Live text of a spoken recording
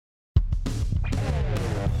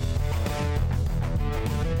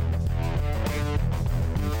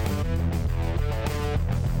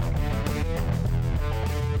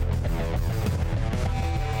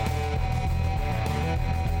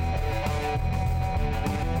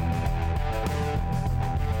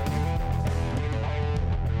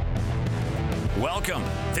Welcome.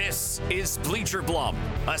 This is Bleacher Blum,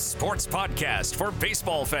 a sports podcast for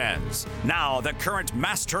baseball fans. Now, the current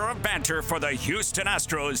master of banter for the Houston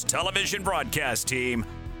Astros television broadcast team,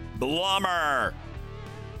 Blummer.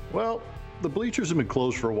 Well, the bleachers have been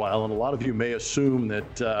closed for a while, and a lot of you may assume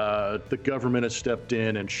that the government has stepped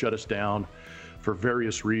in and shut us down for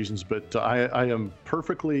various reasons, but I am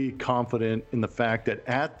perfectly confident in the fact that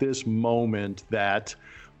at this moment that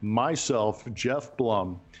myself, Jeff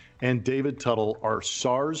Blum, and David Tuttle are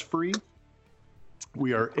SARS-free.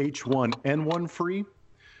 We are H1N1 free.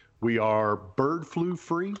 We are bird flu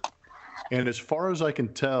free. And as far as I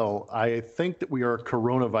can tell, I think that we are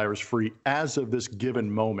coronavirus free as of this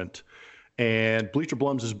given moment. And Bleacher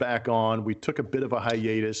Blums is back on. We took a bit of a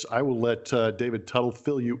hiatus. I will let David Tuttle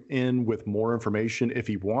fill you in with more information if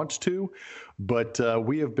he wants to. But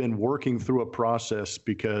we have been working through a process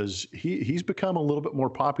because he's become a little bit more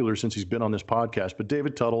popular since he's been on this podcast. But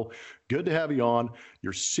David Tuttle, good to have you on.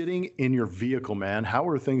 You're sitting in your vehicle, man. How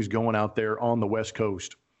are things going out there on the West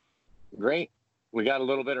Coast? Great. We got a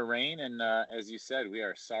little bit of rain, and as you said, we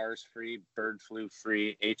are SARS-free, bird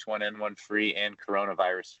flu-free, H1N1 free, and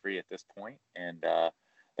coronavirus-free at this point, and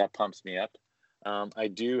that pumps me up. I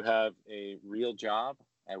do have a real job.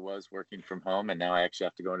 I was working from home, and now I actually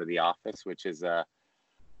have to go into the office, which is,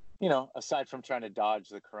 aside from trying to dodge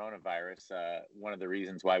the coronavirus, one of the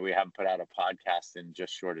reasons why we haven't put out a podcast in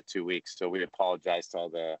just short of 2 weeks. So we apologize to all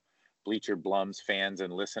the Bleacher Blums fans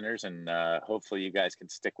and listeners, and hopefully you guys can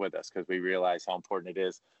stick with us because we realize how important it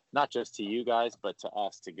is, not just to you guys, but to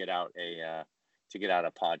us to get out a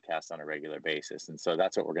podcast on a regular basis. And so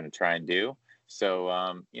that's what we're going to try and do.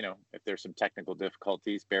 So, if there's some technical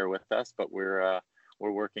difficulties, bear with us, but we're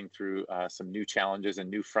working through some new challenges and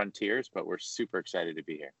new frontiers, but we're super excited to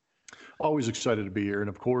be here. Always excited to be here. And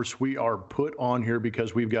of course, we are put on here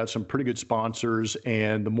because we've got some pretty good sponsors,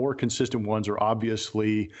 and the more consistent ones are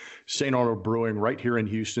obviously St. Arnold Brewing right here in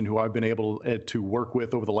Houston, who I've been able to work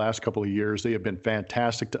with over the last couple of years. They have been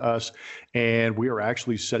fantastic to us, and we are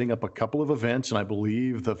actually setting up a couple of events, and I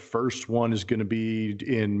believe the first one is going to be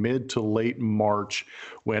in mid to late March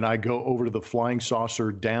when I go over to the Flying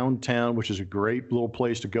Saucer downtown, which is a great little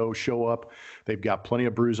place to go, show up. They've got plenty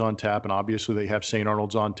of brews on tap, and obviously they have St.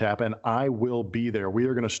 Arnold's on tap, and I will be there. We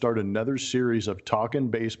are going to start another series of Talking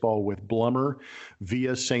Baseball with Blummer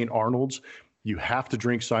via St. Arnold's. You have to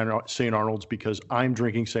drink St. Arnold's because I'm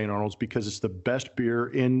drinking St. Arnold's because it's the best beer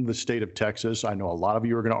in the state of Texas. I know a lot of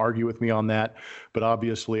you are going to argue with me on that, but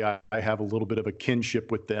obviously I have a little bit of a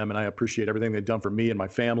kinship with them, and I appreciate everything they've done for me and my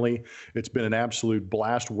family. It's been an absolute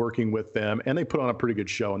blast working with them, and they put on a pretty good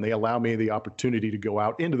show, and they allow me the opportunity to go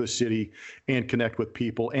out into the city and connect with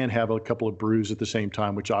people and have a couple of brews at the same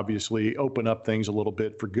time, which obviously open up things a little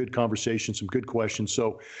bit for good conversation, some good questions.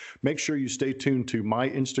 So make sure you stay tuned to my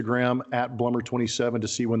Instagram at Blummer27 to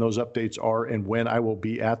see when those updates are and when I will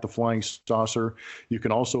be at the Flying Saucer. You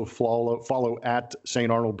can also follow at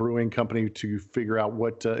St. Arnold Brewing Company to figure out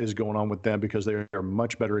what is going on with them because they are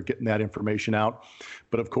much better at getting that information out.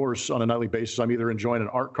 But of course, on a nightly basis, I'm either enjoying an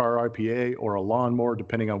Art Car IPA or a lawnmower,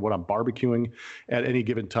 depending on what I'm barbecuing at any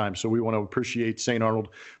given time. So we want to appreciate St. Arnold.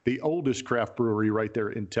 The oldest craft brewery right there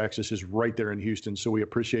in Texas is right there in Houston. So we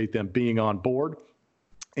appreciate them being on board.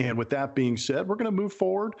 And with that being said, we're going to move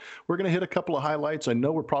forward. We're going to hit a couple of highlights. I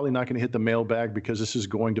know we're probably not going to hit the mailbag because this is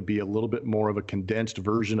going to be a little bit more of a condensed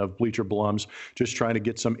version of Bleacher Blums, just trying to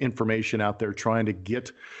get some information out there, trying to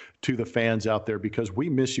get to the fans out there because we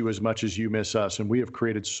miss you as much as you miss us. And we have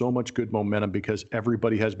created so much good momentum because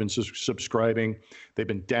everybody has been subscribing. They've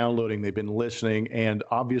been downloading. They've been listening. And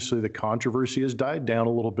obviously the controversy has died down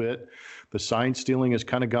a little bit. The sign stealing has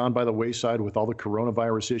kind of gone by the wayside with all the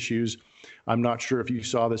coronavirus issues. I'm not sure if you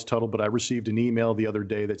saw this, Tuttle, but I received an email the other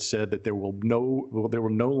day that said that there will no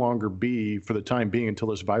longer be, for the time being until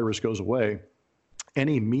this virus goes away,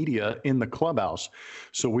 any media in the clubhouse.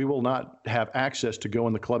 So we will not have access to go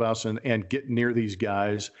in the clubhouse and get near these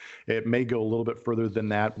guys. It may go a little bit further than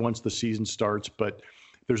that once the season starts, but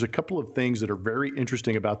there's a couple of things that are very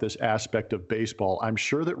interesting about this aspect of baseball. I'm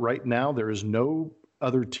sure that right now there is no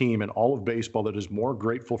other team in all of baseball that is more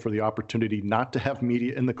grateful for the opportunity not to have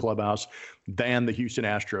media in the clubhouse than the Houston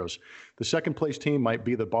Astros. The second place team might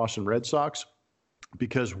be the Boston Red Sox,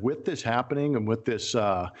 because with this happening and with this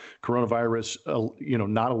coronavirus,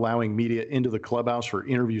 not allowing media into the clubhouse for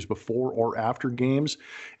interviews before or after games,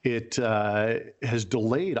 it has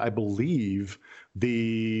delayed, I believe,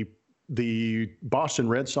 the Boston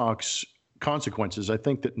Red Sox consequences. I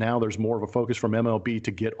think that now there's more of a focus from MLB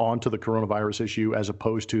to get onto the coronavirus issue as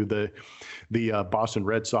opposed to the Boston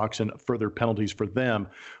Red Sox and further penalties for them.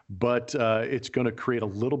 But it's going to create a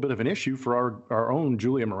little bit of an issue for our own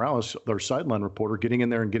Julia Morales, our sideline reporter, getting in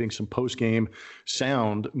there and getting some post-game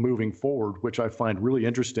sound moving forward, which I find really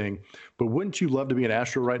interesting. But wouldn't you love to be an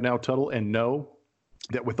Astro right now, Tuttle, and know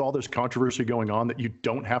that with all this controversy going on that you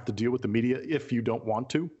don't have to deal with the media if you don't want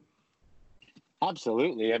to?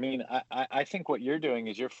 Absolutely. I mean, I think what you're doing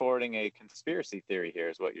is you're forwarding a conspiracy theory here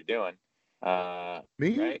is what you're doing.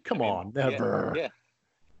 Me? Right? Come on, never. Yeah.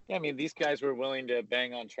 I mean, these guys were willing to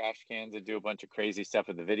bang on trash cans and do a bunch of crazy stuff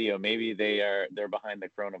with the video. Maybe they're behind the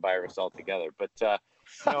coronavirus altogether. But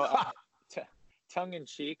tongue in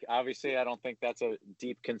cheek, obviously, I don't think that's a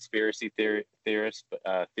deep conspiracy theory.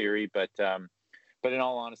 But in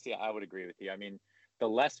all honesty, I would agree with you. I mean, the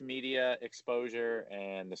less media exposure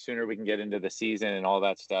and the sooner we can get into the season and all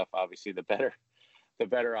that stuff, obviously, the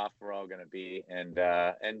better off we're all going to be. And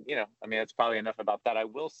I mean, that's probably enough about that. I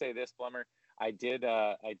will say this, Blummer. I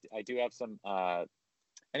do have some,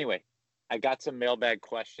 anyway, I got some mailbag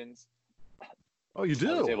questions. Oh, you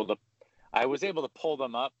do? I was able to pull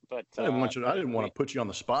them up, but I didn't want to put you on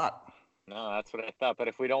the spot. No, that's what I thought. But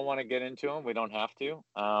if we don't want to get into them, we don't have to.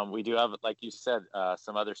 We do have, like you said,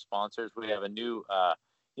 some other sponsors. We have a new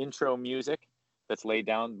intro music that's laid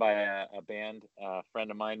down by a band,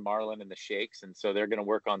 friend of mine, Marlon and the Shakes. And so they're going to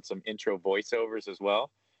work on some intro voiceovers as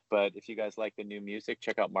well. But if you guys like the new music,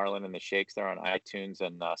 check out Marlon and the Shakes. They're on iTunes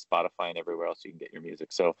and Spotify and everywhere else you can get your music.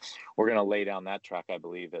 So we're going to lay down that track, I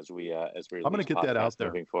believe, as we I'm going to get that out there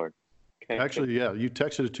moving forward. Okay. Actually, yeah, you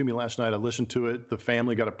texted it to me last night. I listened to it. The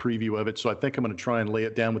family got a preview of it. So I think I'm going to try and lay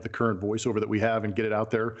it down with the current voiceover that we have and get it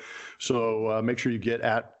out there. So make sure you get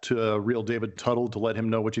at Real David Tuttle to let him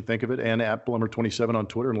know what you think of it, and at Blummer27 on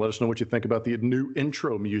Twitter, and let us know what you think about the new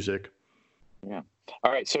intro music. Yeah.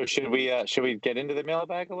 All right. So should we get into the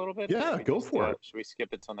mailbag a little bit? Yeah, go for it. Should we skip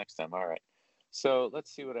it till next time? All right. So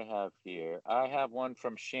let's see what I have here. I have one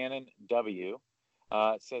from Shannon W.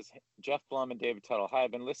 It says, Jeff Blum and David Tuttle. Hi,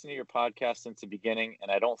 I've been listening to your podcast since the beginning, and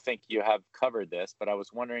I don't think you have covered this, but I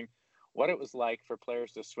was wondering what it was like for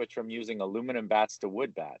players to switch from using aluminum bats to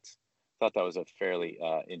wood bats. Thought that was a fairly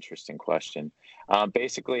interesting question.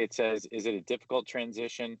 Basically, it says, is it a difficult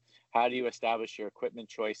transition? How do you establish your equipment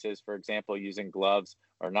choices? For example, using gloves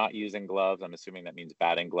or not using gloves. I'm assuming that means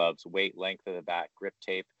batting gloves, weight, length of the bat, grip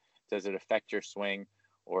tape. Does it affect your swing,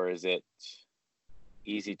 or is it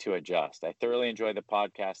easy to adjust? I thoroughly enjoy the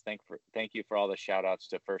podcast. Thank you for all the shout outs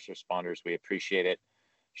to first responders. We appreciate it.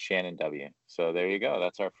 Shannon W. So there you go.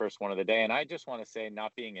 That's our first one of the day. And I just want to say,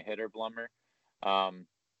 not being a hitter, Blummer,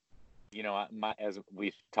 as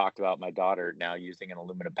we've talked about, my daughter now using an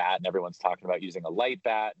aluminum bat, and everyone's talking about using a light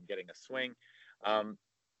bat and getting a swing.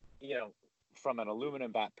 From an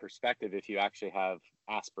aluminum bat perspective, if you actually have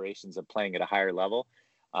aspirations of playing at a higher level,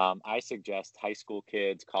 I suggest high school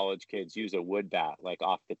kids, college kids use a wood bat, like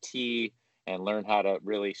off the tee, and learn how to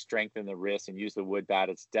really strengthen the wrist and use the wood bat.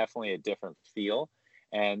 It's definitely a different feel,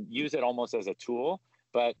 and use it almost as a tool.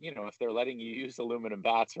 But, if they're letting you use aluminum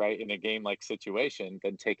bats, right, in a game-like situation,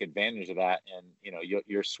 then take advantage of that, and,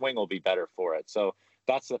 your swing will be better for it. So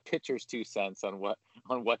that's the pitcher's 2 cents on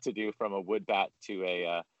what to do from a wood bat to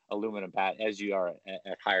a aluminum bat as you are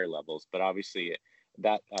at higher levels. But obviously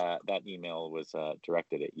that email was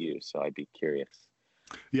directed at you, so I'd be curious.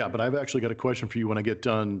 Yeah, but I've actually got a question for you when I get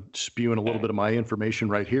done spewing a little bit of my information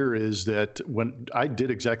right here. Is that when I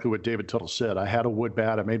did exactly what David Tuttle said. I had a wood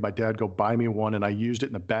bat. I made my dad go buy me one, and I used it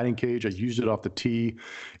in the batting cage. I used it off the tee.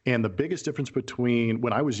 And the biggest difference between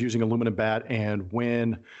when I was using aluminum bat and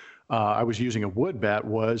when I was using a wood bat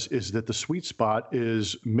is that the sweet spot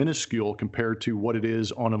is minuscule compared to what it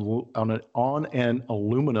is on an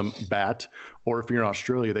aluminum bat, or if you're in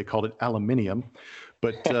Australia, they called it aluminium.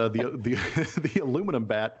 But the aluminum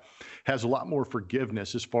bat has a lot more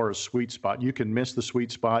forgiveness as far as sweet spot. You can miss the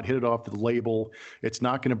sweet spot, hit it off the label. It's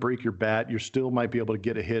not going to break your bat. You still might be able to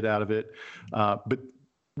get a hit out of it. But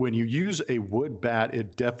when you use a wood bat,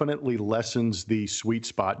 it definitely lessens the sweet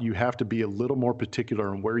spot. You have to be a little more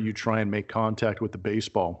particular in where you try and make contact with the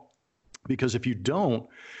baseball. Because if you don't,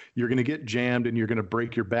 you're going to get jammed and you're going to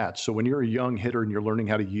break your bat. So when you're a young hitter and you're learning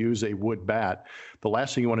how to use a wood bat, the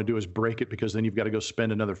last thing you want to do is break it, because then you've got to go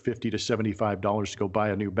spend another $50 to $75 to go buy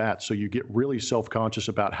a new bat. So you get really self-conscious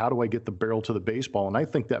about, how do I get the barrel to the baseball? And I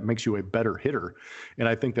think that makes you a better hitter. And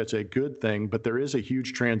I think that's a good thing. But there is a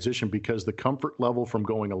huge transition, because the comfort level from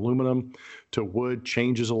going aluminum to wood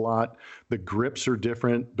changes a lot. The grips are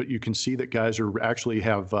different, but you can see that guys are actually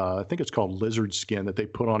have, I think it's called lizard skin that they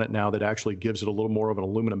put on it now, that actually gives it a little more of an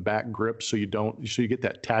aluminum aluminum back grip so you get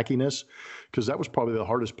that tackiness, because that was probably the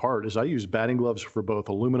hardest part. Is I used batting gloves for both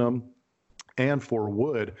aluminum and for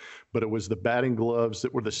wood, but it was the batting gloves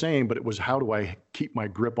that were the same, but it was how do I keep my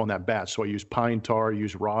grip on that bat? So I used pine tar, I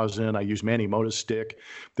used rosin, I used Manny-Mota stick.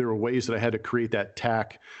 There were ways that I had to create that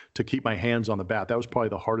tack to keep my hands on the bat. That was probably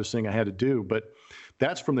the hardest thing I had to do, but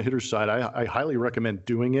that's from the hitter's side. I highly recommend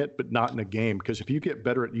doing it, but not in a game, because if you get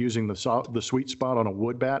better at using the sweet spot on a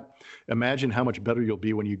wood bat, imagine how much better you'll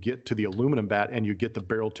be when you get to the aluminum bat and you get the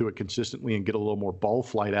barrel to it consistently and get a little more ball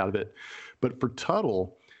flight out of it. But for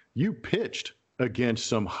Tuttle, you pitched against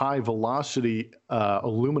some high velocity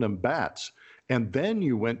aluminum bats, and then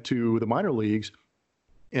you went to the minor leagues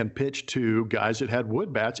and pitched to guys that had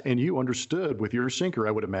wood bats, and you understood with your sinker,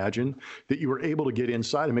 I would imagine, that you were able to get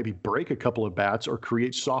inside and maybe break a couple of bats or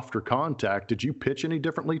create softer contact. Did you pitch any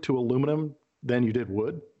differently to aluminum than you did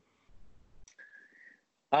wood?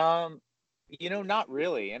 Not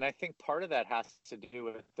really. And I think part of that has to do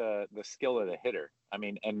with the skill of the hitter. I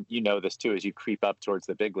mean, and you know this too, as you creep up towards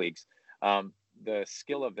the big leagues, the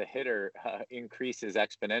skill of the hitter increases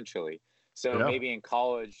exponentially. So Yeah. maybe in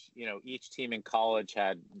college, each team in college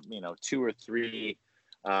had, 2 or 3.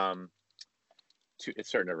 It's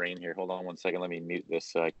starting to rain here. Hold on one second. Let me mute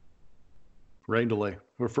this. Rain delay.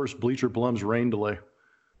 Our first Bleacher Blum's rain delay.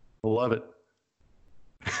 I love it.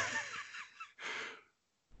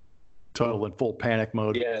 Tuttle in full panic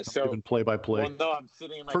mode. Yeah, so even play-by-play. Well, no, I'm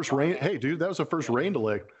sitting in my First car rain. now. Hey, dude, that was the first rain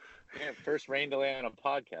delay. Yeah, first rain delay on a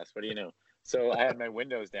podcast. What do you know? So I had my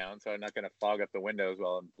windows down, so I'm not going to fog up the windows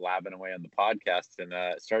while I'm blabbing away on the podcast, and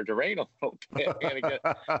it started to rain a little bit.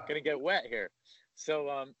 Gonna get wet here.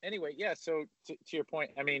 So anyway, yeah. So to your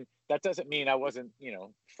point, I mean, that doesn't mean I wasn't,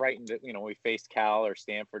 frightened that we faced Cal or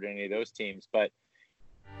Stanford or any of those teams, but.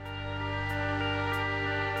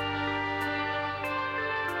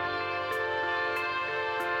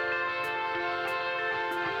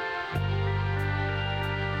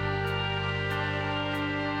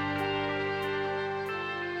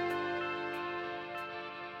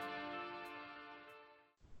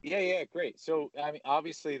 Yeah, great. So I mean,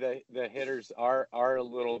 obviously the hitters are a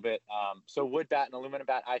little bit. So wood bat and aluminum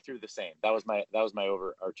bat, I threw the same. That was my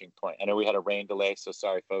overarching point. I know we had a rain delay, so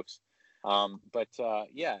sorry, folks. But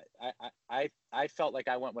yeah, I felt like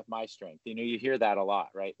I went with my strength. You hear that a lot,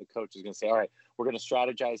 right? The coach is going to say, all right, we're going to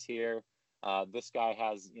strategize here. This guy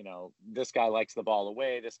has, this guy likes the ball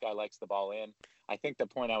away. This guy likes the ball in. I think the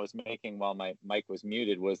point I was making while my mic was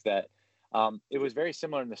muted was that it was very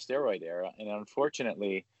similar in the steroid era. And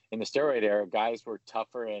unfortunately, in the steroid era, guys were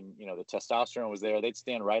tougher and, the testosterone was there. They'd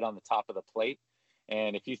stand right on the top of the plate.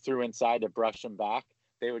 And if you threw inside to brush them back,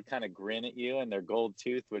 they would kind of grin at you and their gold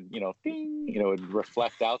tooth would, ding, would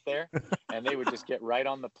reflect out there. And they would just get right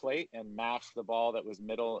on the plate and mash the ball that was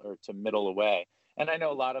middle or to middle away. And I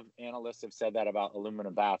know a lot of analysts have said that about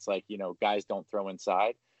aluminum bats, like, guys don't throw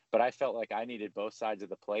inside. But I felt like I needed both sides of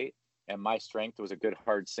the plate, and my strength was a good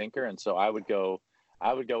hard sinker. And so I would go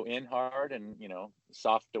in hard and,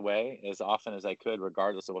 soft away as often as I could,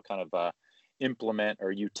 regardless of what kind of implement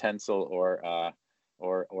or utensil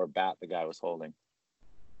or bat the guy was holding.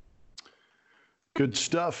 Good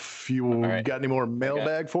stuff. You right. Got any more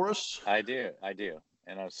mailbag for us? I do.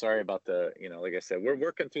 And I'm sorry about the, like I said, we're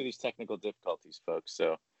working through these technical difficulties, folks.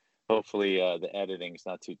 So hopefully the editing is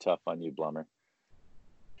not too tough on you, Blummer.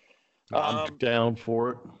 I'm down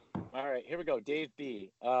for it. All right, here we go. Dave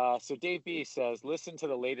B. So Dave B says, listen to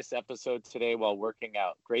the latest episode today while working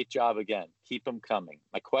out. Great job again. Keep them coming.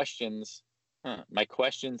 My questions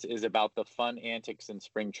is about the fun antics in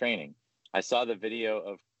spring training. I saw the video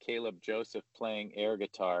of Caleb Joseph playing air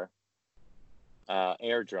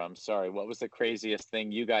drum. Sorry. What was the craziest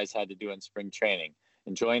thing you guys had to do in spring training?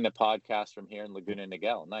 Enjoying the podcast from here in Laguna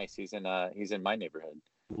Niguel. Nice. He's in my neighborhood.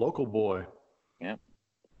 Local boy. Yeah.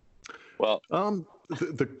 Well,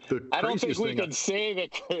 the I don't think we thing can say the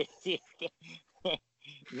craziest thing.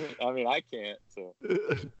 I mean, I can't. So.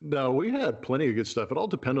 No, we had plenty of good stuff. It all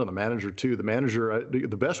depended on the manager too. The manager, the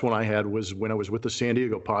best one I had was when I was with the San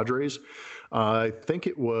Diego Padres. I think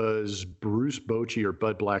it was Bruce Bochy or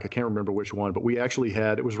Bud Black. I can't remember which one, but we actually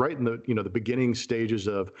had, it was right in the, the beginning stages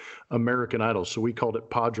of American Idol. So we called it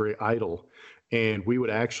Padre Idol. And we would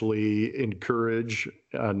actually encourage,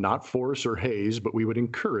 not force or haze, but we would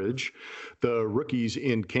encourage the rookies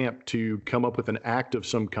in camp to come up with an act of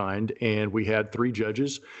some kind. And we had 3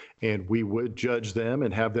 judges, and we would judge them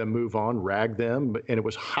and have them move on, rag them. And it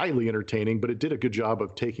was highly entertaining, but it did a good job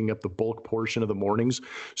of taking up the bulk portion of the mornings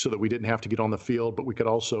so that we didn't have to get on the field, but we could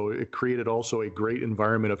also, it created also a great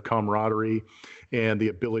environment of camaraderie and the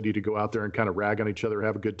ability to go out there and kind of rag on each other,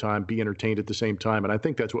 have a good time, be entertained at the same time. And I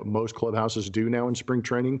think that's what most clubhouses do now in spring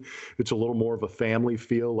training. It's a little more of a family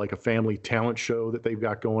feel, like a family talent show that they've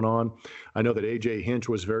got going on. I know that AJ Hinch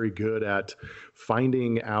was very good at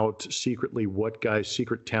finding out secretly what guys'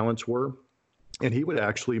 secret talents were. And he would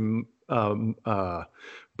actually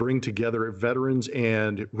bring together veterans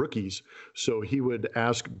and rookies. So he would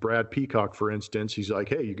ask Brad Peacock, for instance, he's like,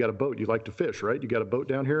 hey, you got a boat, you like to fish, right? You got a boat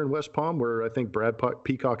down here in West Palm where I think Brad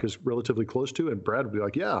Peacock is relatively close to, and Brad would be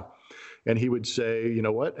like, yeah. And he would say, you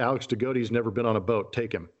know what, Alex Dagote's never been on a boat,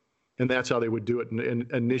 take him. And that's how they would do it and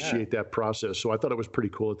initiate that process. So I thought it was pretty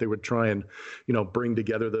cool that they would try and, bring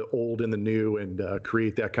together the old and the new and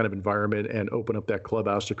create that kind of environment and open up that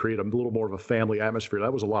clubhouse to create a little more of a family atmosphere.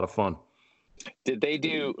 That was a lot of fun. Did they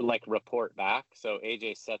do like report back? So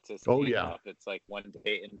AJ sets his team up. It's like one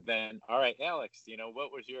day, and then, all right, Alex,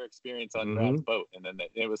 what was your experience on Brad's boat? And then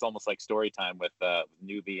it was almost like story time with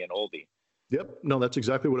newbie and oldie. Yep. No, that's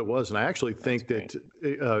exactly what it was. And I actually think that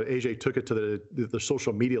AJ took it to the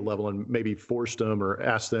social media level and maybe forced them or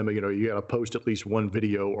asked them, you got to post at least one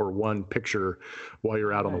video or one picture while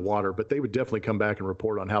you're out on the water. But they would definitely come back and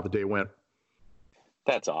report on how the day went.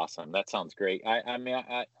 That's awesome. That sounds great.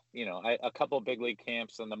 A couple of big league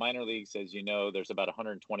camps in the minor leagues, as you know, there's about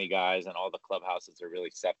 120 guys and all the clubhouses are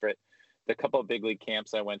really separate. The couple of big league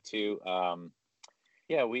camps I went to,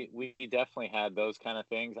 we definitely had those kind of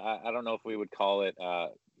things. I don't know if we would call it,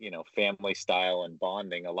 family style and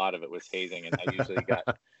bonding. A lot of it was hazing, and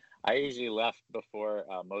I usually left before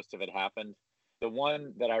most of it happened. The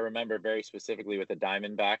one that I remember very specifically with the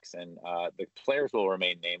Diamondbacks, and the players will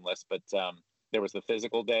remain nameless, but there was the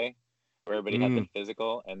physical day where everybody had the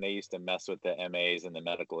physical, and they used to mess with the MAs and the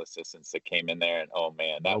medical assistants that came in there. And, oh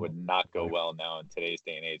man, that would not go well now in today's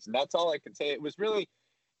day and age. And that's all I can say. It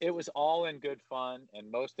was all in good fun, and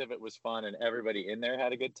most of it was fun, and everybody in there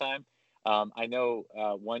had a good time. I know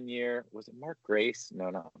 1 year, was it Mark Grace? No,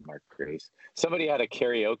 not Mark Grace. Somebody had a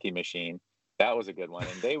karaoke machine. That was a good one.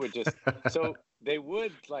 And they would just, so they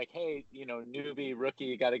would like, hey, newbie, rookie,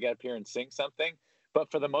 you got to get up here and sing something. But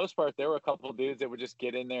for the most part, there were a couple of dudes that would just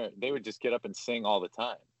get in there. They would just get up and sing all the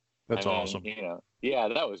time. That's awesome. Yeah,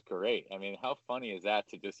 that was great. I mean, how funny is that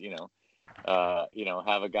to just,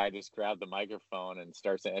 have a guy just grab the microphone and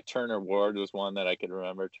start saying, Turner Ward was one that I could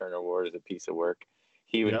remember. Turner Ward is a piece of work.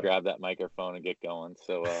 He would grab that microphone and get going.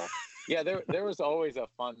 So, there was always a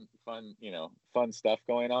fun stuff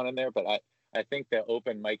going on in there. But I think the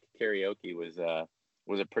open mic karaoke was a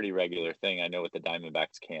pretty regular thing. I know with the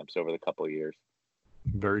Diamondbacks camps over the couple of years.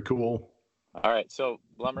 Very cool. All right, so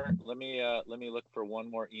Blummer, let me look for one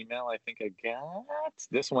more email. I think I got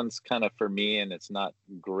this one's kind of for me, and it's not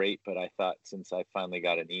great, but I thought since I finally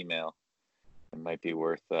got an email, it might be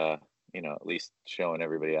worth at least showing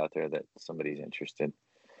everybody out there that somebody's interested.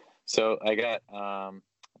 So I got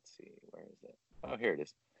let's see, where is it? Oh, here it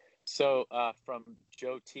is. So from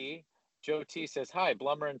Joe T. Joe T says, "Hi,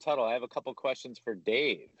 Blummer and Tuttle. I have a couple questions for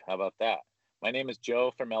Dave. How about that? My name is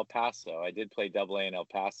Joe from El Paso. I did play AA in El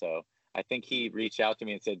Paso. I think he reached out to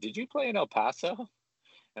me and said, did you play in El Paso?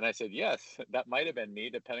 And I said, yes, that might have been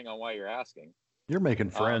me, depending on why you're asking. You're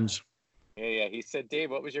making friends. Yeah. He said,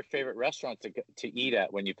 Dave, what was your favorite restaurant to eat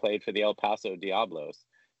at when you played for the El Paso Diablos?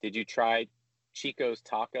 Did you try Chico's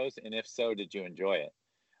Tacos? And if so, did you enjoy it?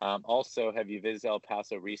 Also, have you visited El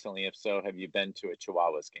Paso recently? If so, have you been to a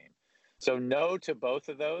Chihuahuas game? So no to both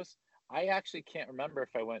of those. I actually can't remember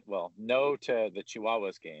if I went, no to the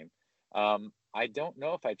Chihuahuas game. I don't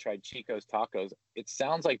know if I tried Chico's Tacos. It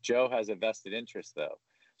sounds like Joe has a vested interest, though.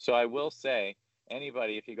 So I will say,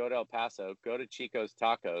 anybody, if you go to El Paso, go to Chico's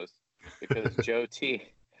Tacos, because Joe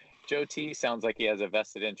T sounds like he has a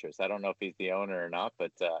vested interest. I don't know if he's the owner or not,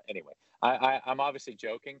 but anyway, I'm obviously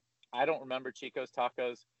joking. I don't remember Chico's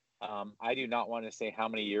Tacos. I do not want to say how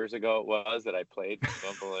many years ago it was that I played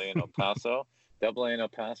AA in El Paso. AA in El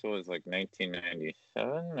Paso was like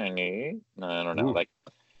 1997, 98. No, I don't know.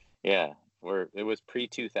 Ooh. It was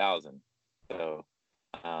pre-2000. So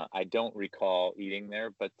I don't recall eating there,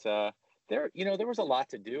 but there was a lot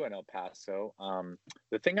to do in El Paso.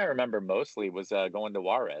 The thing I remember mostly was going to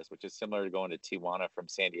Juarez, which is similar to going to Tijuana from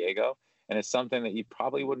San Diego. And it's something that you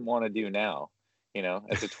probably wouldn't want to do now.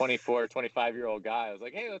 As a 24, 25-year-old guy, I was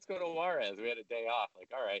like, hey, let's go to Juarez. We had a day off. Like,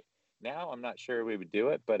 all right. Now I'm not sure we would do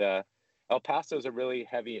it, but El Paso is a really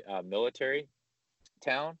heavy military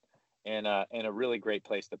town and a really great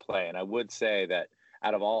place to play. And I would say that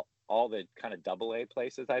out of all all the kind of AA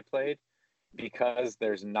places I played, because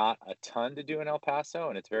there's not a ton to do in El Paso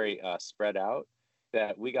and it's very spread out,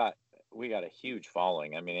 that we got a huge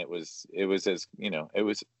following. I mean, it was as, it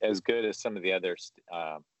was as good as some of the other,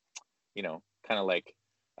 kind of like,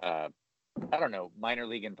 I don't know, minor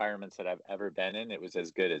league environments that I've ever been in. It was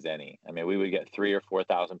as good as any. I mean, we would get 3,000 or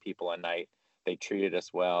 4,000 people a night. They treated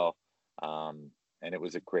us well. And it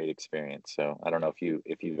was a great experience. So I don't know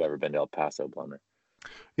if you've ever been to El Paso, Blummer.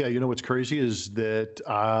 Yeah, what's crazy is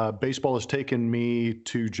that baseball has taken me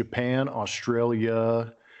to Japan,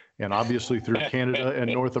 Australia, and obviously through Canada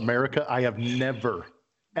and North America. I have never,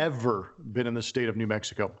 ever been in the state of New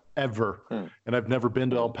Mexico, ever. And I've never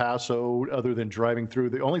been to El Paso other than driving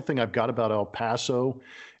through. The only thing I've got about El Paso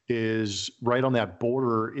is right on that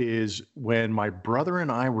border is when my brother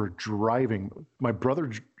and I were driving. My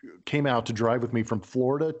brother came out to drive with me from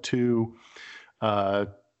Florida to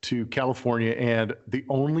California, and the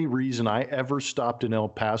only reason I ever stopped in El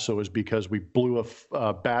Paso is because we blew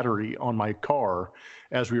a battery on my car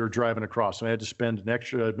as we were driving across, and I had to spend an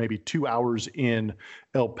extra maybe 2 hours in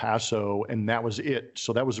El Paso, and that was it.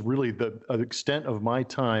 So that was really the extent of my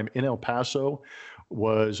time in El Paso.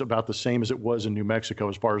 Was about the same as it was in New Mexico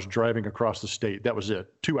as far as driving across the state. That was it.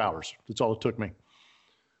 2 hours. That's all it took me.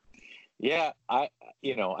 Yeah, I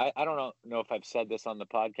don't know if I've said this on the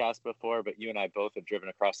podcast before, but you and I both have driven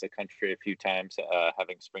across the country a few times,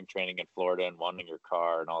 having spring training in Florida and wanting your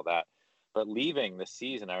car and all that. But leaving the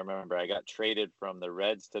season, I remember I got traded from the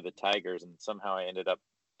Reds to the Tigers, and somehow I ended up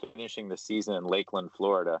finishing the season in Lakeland,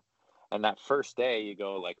 Florida. And that first day, you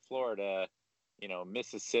go like Florida,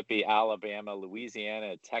 Mississippi, Alabama,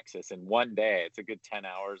 Louisiana, Texas in one day. It's a good 10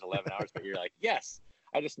 hours, 11 hours, but you're like, yes,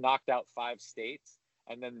 I just knocked out 5 states.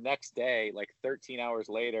 And then the next day, like 13 hours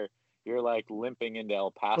later, you're like limping into El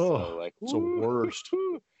Paso. It's the worst.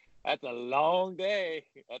 That's a long day.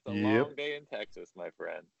 That's a long day in Texas, my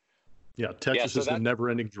friend. Yeah, Texas is a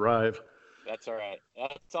never-ending drive. That's all right.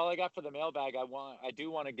 That's all I got for the mailbag. I do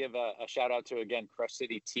want to give a shout out to, again, Crush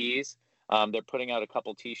City Tees. They're putting out a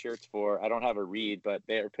couple T-shirts I don't have a read, but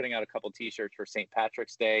they're putting out a couple T-shirts for St.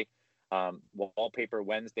 Patrick's Day. Wallpaper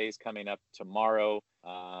Wednesday's coming up tomorrow.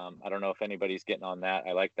 I don't know if anybody's getting on that.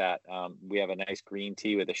 I like that. We have a nice green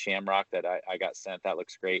tee with a shamrock that I got sent. That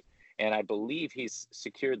looks great. And I believe he's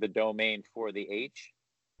secured the domain for the H,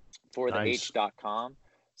 h.com.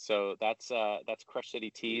 So that's Crush City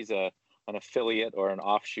Tees, an affiliate or an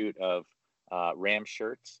offshoot of Ram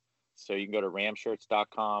Shirts. So you can go to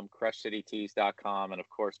ramshirts.com, crushcitytees.com, and of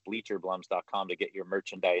course bleacherblums.com to get your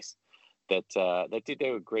merchandise. That they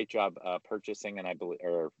do a great job purchasing and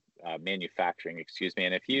manufacturing, excuse me.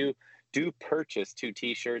 And if you do purchase 2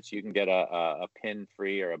 T-shirts, you can get a pin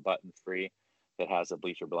free or a button free that has a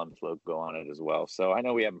Bleacher Blums logo on it as well. So I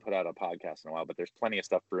know we haven't put out a podcast in a while, but there's plenty of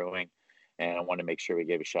stuff brewing, and I want to make sure we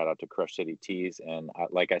gave a shout out to Crush City Tees. And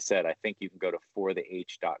like I said, I think you can go to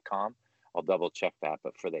fortheh.com. I'll double check that,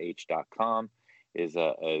 but fortheh.com is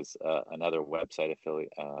another website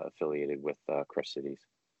affiliated with Crush City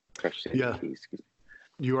Tees.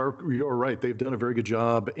 You are right. They've done a very good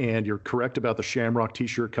job, and you're correct about the Shamrock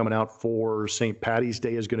T-shirt coming out for St. Patty's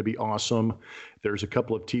Day is going to be awesome. There's a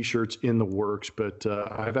couple of T-shirts in the works, but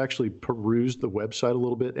I've actually perused the website a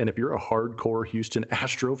little bit, and if you're a hardcore Houston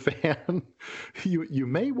Astro fan, you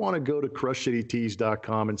may want to go to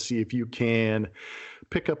crushcitytees.com and see if you can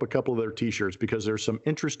pick up a couple of their T-shirts, because there's some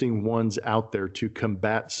interesting ones out there to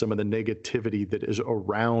combat some of the negativity that is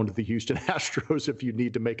around the Houston Astros if you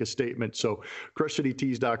need to make a statement. So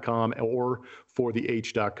crushcitytees.com or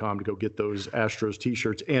fortheh.com to go get those Astros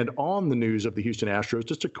T-shirts. And on the news of the Houston Astros,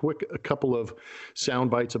 just a couple of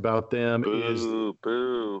sound bites about them.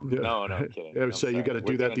 Boo. No, I'm kidding. So you got to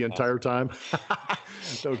do that the entire time? That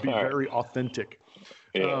would be very authentic.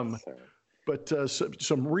 But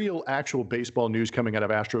some real actual baseball news coming out of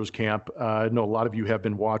Astros camp. I know a lot of you have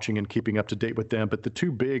been watching and keeping up to date with them, but the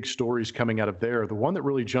 2 big stories coming out of there, the one that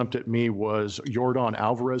really jumped at me was Yordan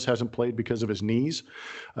Alvarez hasn't played because of his knees.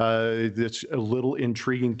 That's a little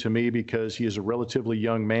intriguing to me because he is a relatively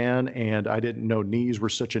young man, and I didn't know knees were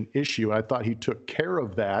such an issue. I thought he took care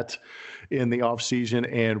of that in the offseason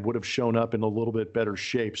and would have shown up in a little bit better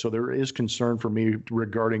shape. So there is concern for me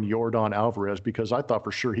regarding Yordan Alvarez, because I thought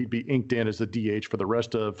for sure he'd be inked in as the DH for the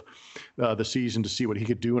rest of the season to see what he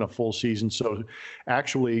could do in a full season. So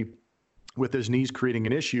actually, with his knees creating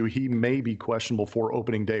an issue, he may be questionable for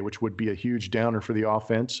opening day, which would be a huge downer for the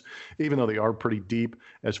offense, even though they are pretty deep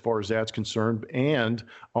as far as that's concerned. And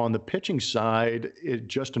on the pitching side,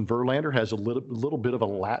 Justin Verlander has a little bit of a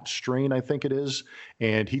lat strain, I think it is,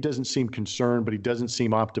 and he doesn't seem concerned, but he doesn't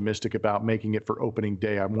seem optimistic about making it for opening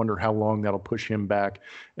day. I wonder how long that'll push him back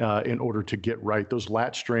in order to get right. Those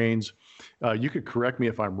lat strains, you could correct me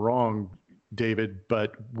if I'm wrong, David,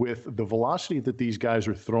 but with the velocity that these guys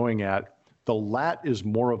are throwing at, the lat is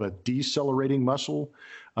more of a decelerating muscle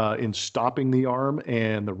in stopping the arm,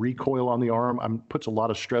 and the recoil on the arm puts a lot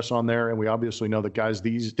of stress on there. And we obviously know that guys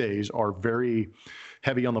these days are very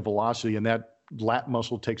heavy on the velocity, and that lat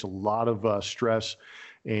muscle takes a lot of stress,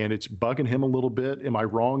 and it's bugging him a little bit. Am I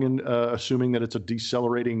wrong in assuming that it's a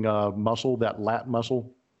decelerating muscle, that lat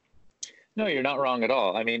muscle? No, you're not wrong at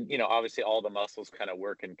all. I mean, obviously all the muscles kind of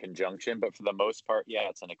work in conjunction, but for the most part, yeah,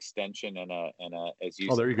 it's an extension and a as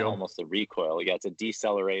you there you said, go. almost a recoil. Yeah, it's a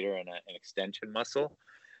decelerator and an extension muscle.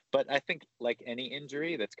 But I think like any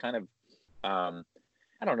injury, that's kind of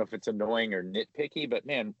I don't know if it's annoying or nitpicky, but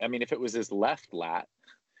man, I mean, if it was his left lat,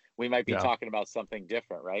 we might be talking about something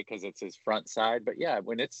different, right? Because it's his front side. But yeah,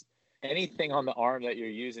 when it's anything on the arm that you're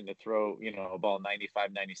using to throw, a ball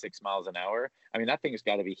 95, 96 miles an hour, I mean, that thing's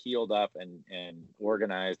got to be healed up and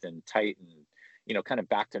organized and tight and, kind of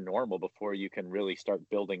back to normal before you can really start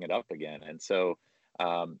building it up again. And so,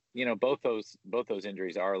 both those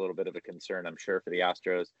injuries are a little bit of a concern, I'm sure, for the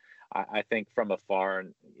Astros. I think from afar,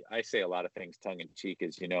 and I say a lot of things tongue in cheek,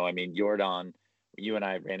 is, I mean, Jordan, you and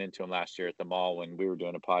I ran into him last year at the mall when we were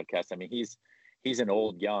doing a podcast. I mean, he's an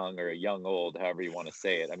old young, or a young old, however you want to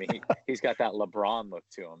say it. I mean, he's got that LeBron look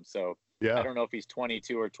to him. So yeah. I don't know if he's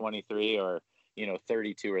 22 or 23 or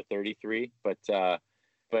 32 or 33, but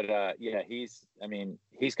yeah,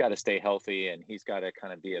 he's got to stay healthy, and he's got to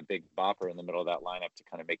kind of be a big bopper in the middle of that lineup to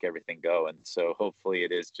kind of make everything go. And so hopefully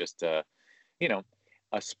it is just a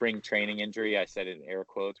spring training injury. I said it in air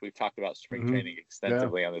quotes. We've talked about spring training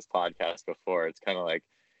extensively on this podcast before. It's kind of like,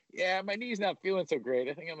 yeah, my knee's not feeling so great.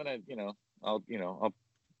 I think I'm gonna, I'll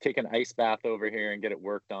take an ice bath over here and get it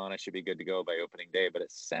worked on. I should be good to go by opening day. But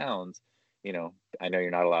it sounds, I know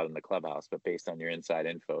you're not allowed in the clubhouse, but based on your inside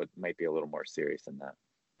info, it might be a little more serious than that.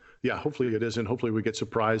 Yeah, hopefully it isn't. Hopefully we get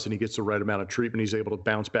surprised and he gets the right amount of treatment. He's able to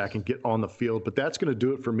bounce back and get on the field. But that's going to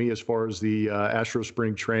do it for me as far as the Astros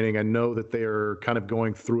spring training. I know that they're kind of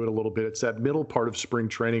going through it a little bit. It's that middle part of spring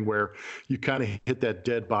training where you kind of hit that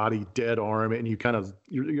dead body, dead arm, and you kind of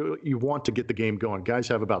you want to get the game going. Guys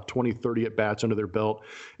have about 20, 30 at-bats under their belt,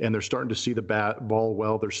 and they're starting to see the ball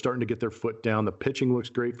well. They're starting to get their foot down. The pitching looks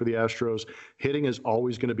great for the Astros. Hitting is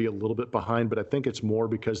always going to be a little bit behind, but I think it's more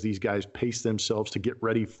because these guys pace themselves to get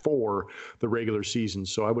ready for the regular season.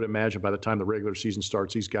 So I would imagine by the time the regular season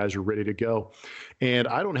starts, these guys are ready to go. And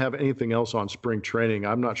I don't have anything else on spring training.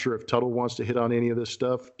 I'm not sure if Tuttle wants to hit on any of this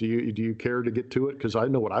stuff. Do you care to get to it? Because I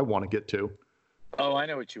know what I want to get to. Oh, I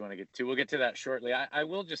know what you want to get to. We'll get to that shortly. I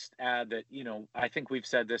will just add that, I think we've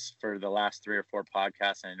said this for the last 3 or 4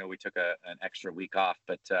 podcasts, and I know we took an extra week off,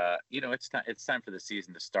 but, it's time for the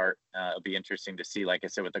season to start. It'll be interesting to see, like I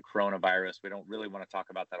said, with the coronavirus, we don't really want to talk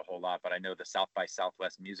about that a whole lot, but I know the South by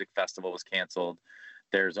Southwest Music Festival was canceled.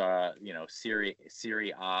 There's Serie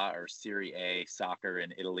A or Serie A soccer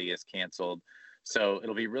in Italy is canceled. So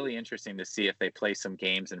it'll be really interesting to see if they play some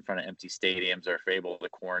games in front of empty stadiums, or if they're able to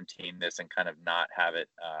quarantine this and kind of not have it,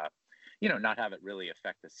 not have it really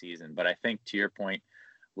affect the season. But I think, to your point,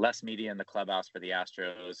 less media in the clubhouse for the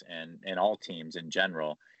Astros and all teams in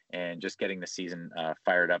general, and just getting the season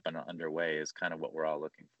fired up and underway is kind of what we're all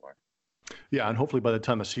looking for. Yeah, and hopefully by the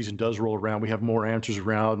time the season does roll around, we have more answers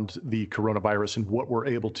around the coronavirus and what we're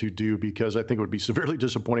able to do, because I think it would be severely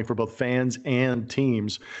disappointing for both fans and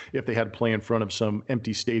teams if they had to play in front of some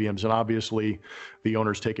empty stadiums. And obviously, the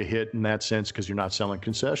owners take a hit in that sense because you're not selling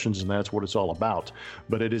concessions, and that's what it's all about.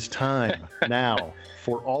 But it is time now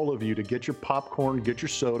for all of you to get your popcorn, get your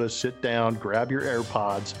soda, sit down, grab your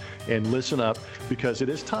AirPods, and listen up, because it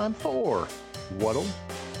is time for What'll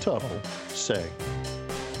Tuttle Say?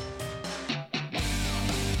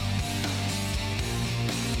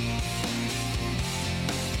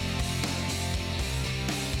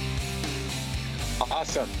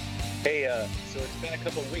 Awesome. Hey, so it's been a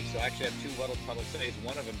couple of weeks. So I actually have 2 What'll Tuttle Says.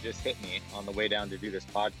 One of them just hit me on the way down to do this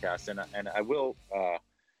podcast, and I will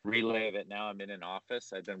relay that now I'm in an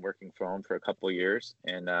office. I've been working from home for a couple of years,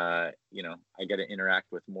 and I get to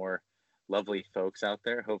interact with more lovely folks out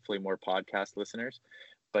there, hopefully more podcast listeners.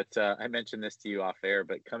 But I mentioned this to you off air,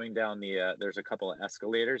 but coming down there's a couple of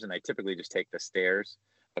escalators, and I typically just take the stairs,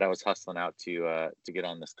 but I was hustling out to get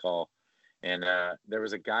on this call. And there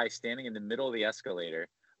was a guy standing in the middle of the escalator,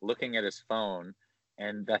 looking at his phone,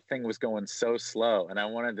 and that thing was going so slow. And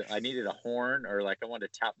I needed a horn, or like I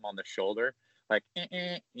wanted to tap him on the shoulder, like,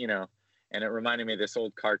 you know. And it reminded me of this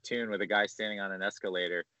old cartoon with a guy standing on an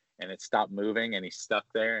escalator, and it stopped moving, and he's stuck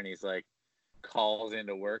there, and he's like, calls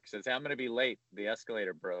into work, says, hey, I'm going to be late. The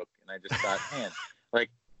escalator broke. And I just thought, man,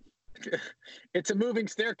 like, it's a moving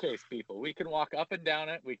staircase, people. We can walk up and down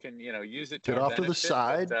it. We can, you know, use it to get off to the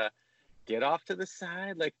side. But, get off to the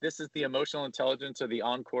side. Like, this is the emotional intelligence or the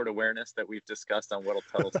on-court awareness that we've discussed on What'll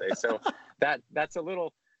Tuttle Say. So that's a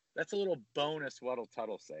little bonus What'll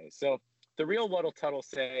Tuttle Say. So the real What'll Tuttle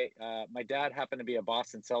Say, my dad happened to be a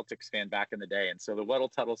Boston Celtics fan back in the day. And so the What'll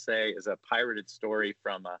Tuttle Say is a pirated story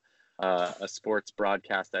from a sports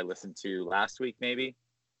broadcast I listened to last week, maybe.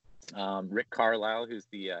 Rick Carlisle, who's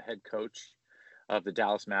the head coach of the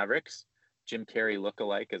Dallas Mavericks, Jim Carrey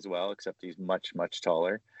lookalike as well, except he's much, much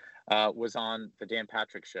taller, was on the Dan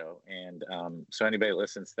Patrick Show. And so anybody that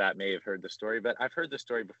listens to that may have heard the story, but I've heard the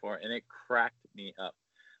story before, and it cracked me up.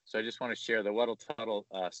 So I just want to share the What'll Tuttle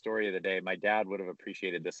story of the day. My dad would have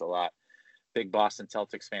appreciated this a lot. Big Boston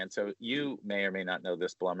Celtics fan. So you may or may not know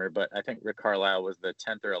this, Blummer, but I think Rick Carlisle was the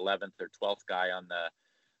 10th or 11th or 12th guy on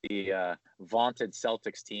the vaunted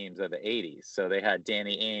Celtics teams of the 80s. So they had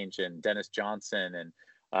Danny Ainge and Dennis Johnson and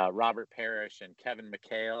Robert Parrish and Kevin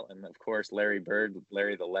McHale, and of course Larry Bird,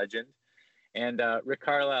 Larry the Legend. And Rick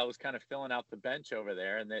Carlisle was kind of filling out the bench over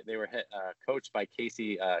there, and they were coached by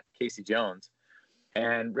Casey Jones.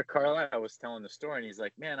 And Rick Carlisle was telling the story, and he's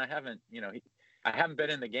like, man, I haven't been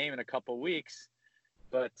in the game in a couple weeks,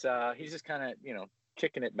 but he's just kind of, you know,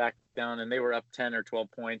 kicking it back down. And they were up 10 or 12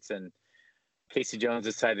 points, and Casey Jones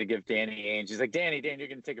decided to give Danny Ainge. He's like, Danny, you're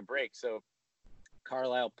going to take a break. So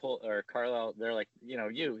Carlisle, they're like, you know,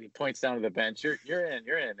 he points down to the bench. You're in.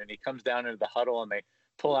 And he comes down into the huddle, and they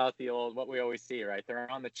pull out the old, what we always see, right? They're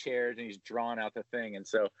on the chairs, and he's drawing out the thing. And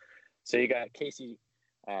so you got Casey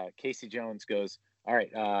Jones goes, all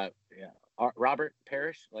right, Robert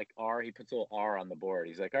Parrish, like R, he puts a little R on the board.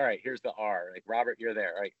 He's like, all right, here's the R. Like, Robert, you're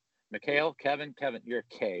there. All right, McHale, Kevin, you're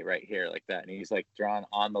K right here, like that. And he's like drawn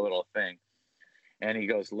on the little thing. And he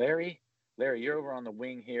goes, Larry, you're over on the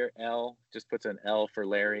wing here. L, just puts an L for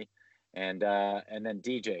Larry. And then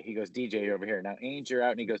DJ, he goes, DJ, you're over here. Now, Ainge, you're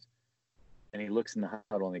out. And he goes, and he looks in the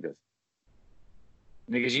huddle, and he goes,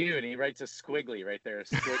 you, and he writes a squiggly right there,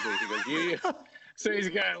 squiggly. He goes, you. So he's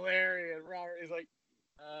got Larry and Robert. He's like,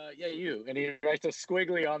 yeah, you. And he writes a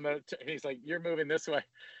squiggly on and he's like, you're moving this way.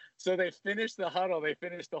 So they finish the huddle. They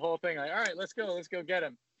finish the whole thing. Like, all right, let's go get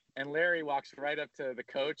him. And Larry walks right up to the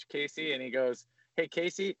coach, Casey, and he goes, hey,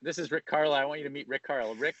 Casey, this is Rick Carlisle. I want you to meet Rick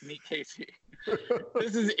Carlisle. Rick, meet Casey.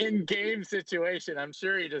 This is in-game situation. I'm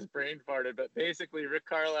sure he just brain farted, but basically Rick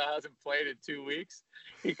Carlisle hasn't played in 2 weeks.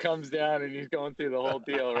 He comes down, and he's going through the whole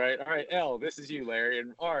deal, right? All right, L, this is you, Larry.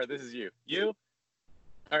 And R, this is you. You?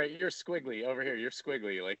 All right, you're squiggly over here. You're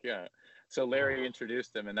squiggly. Like, yeah. So Larry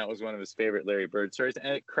introduced him, and that was one of his favorite Larry Bird stories.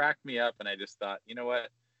 And it cracked me up, and I just thought, you know what?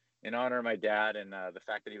 In honor of my dad and the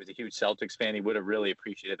fact that he was a huge Celtics fan, he would have really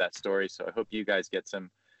appreciated that story. So I hope you guys get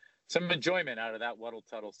some enjoyment out of that What'll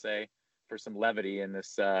Tuttle Say for some levity in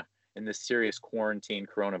this serious quarantine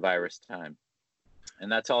coronavirus time.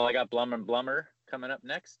 And that's all I got. Blummer coming up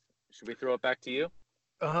next. Should we throw it back to you?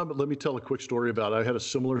 But let me tell a quick story about it. I had a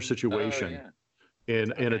similar situation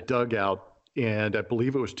in a dugout. And I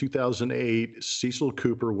believe it was 2008. Cecil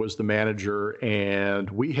Cooper was the manager, and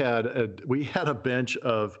we had a bench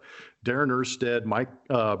of Darren Erstad,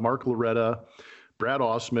 Mark Loretta, Brad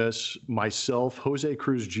Ausmus, myself, Jose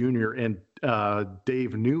Cruz Jr., and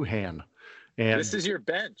Dave Newhan. And this is your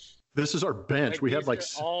bench. This is our bench. Like, we had like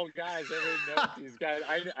all guys. Everyone knows these guys.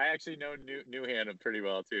 I actually know Newhan pretty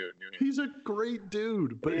well too. He's a great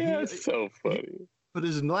dude, but he's so funny. But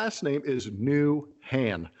his last name is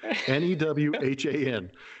Newhan, Newhan.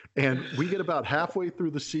 And we get about halfway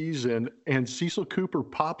through the season, and Cecil Cooper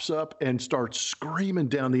pops up and starts screaming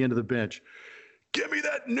down the end of the bench, give me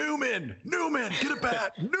that Newman, get it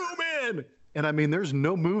back, Newman. And I mean, there's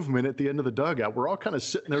no movement at the end of the dugout. We're all kind of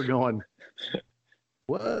sitting there going,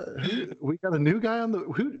 what? We got a new guy on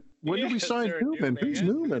the when did we sign Newman? Who's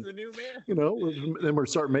Newman? The new man. You know, then we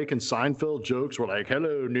start making Seinfeld jokes. We're like,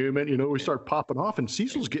 hello, Newman. You know, we start popping off, and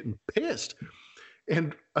Cecil's getting pissed.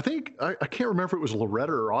 And I think, I can't remember if it was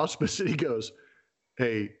Loretta or Ausmus, and he goes,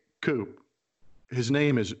 hey, Coop, his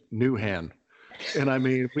name is Newhan. And I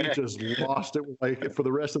mean, we just lost it. Like, for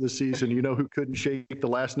the rest of the season, you know who couldn't shake the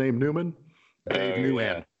last name Newman? Dave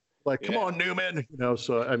Newhan. Like, come on, Newman.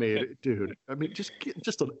 So, I mean, dude,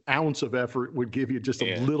 just an ounce of effort would give you just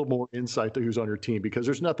a little more insight to who's on your team, because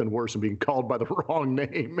there's nothing worse than being called by the wrong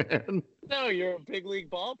name, man. No, you're a big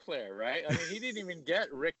league ball player, right? I mean, he didn't even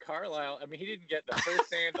get Rick Carlisle. I mean, he didn't get the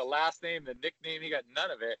first name, the last name, the nickname. He got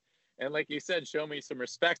none of it. And like you said, show me some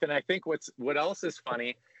respect. And I think what else is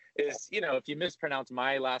funny is, if you mispronounce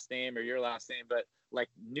my last name or your last name, but like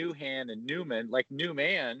Newhan and Newman, like new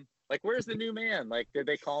man, like, where's the new man? Like, did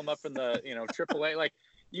they call him up in the, AAA? Like,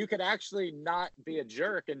 you could actually not be a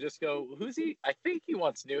jerk and just go, who's he? I think he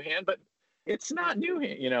wants Newhan, but it's not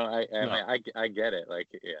Newhan. I get it. Like,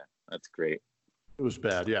 yeah, that's great. It was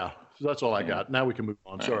bad. Yeah. So that's all I got. Now we can move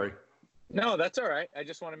on. Sorry. No, that's all right. I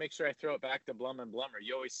just want to make sure I throw it back to Blum and Blummer.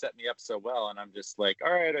 You always set me up so well, and I'm just like,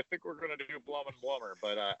 all right, I think we're going to do Blum and Blummer.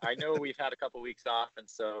 But I know we've had a couple weeks off, and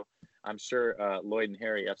so I'm sure Lloyd and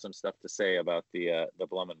Harry have some stuff to say about the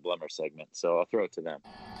Blum and Blummer segment. So I'll throw it to them.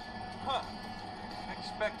 Huh. I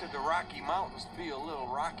expected the Rocky Mountains to be a little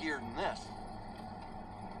rockier than this.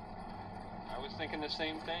 I was thinking the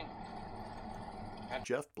same thing.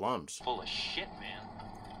 Jeff Blum's full of shit, man.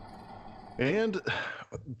 And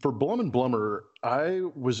for Blum and Blummer, I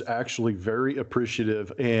was actually very appreciative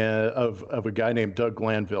of a guy named Doug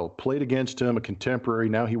Glanville. Played against him, a contemporary.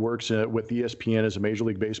 Now he works with ESPN as a Major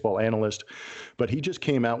League Baseball analyst. But he just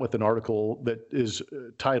came out with an article that is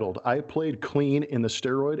titled, "I Played Clean in the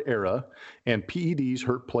Steroid Era, and PEDs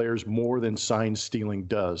Hurt Players More Than Sign Stealing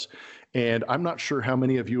Does." And I'm not sure how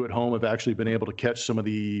many of you at home have actually been able to catch some of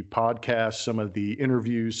the podcasts, some of the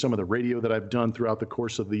interviews, some of the radio that I've done throughout the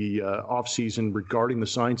course of the off season regarding the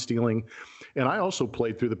sign stealing. And I also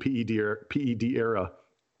played through the PED era,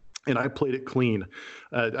 and I played it clean.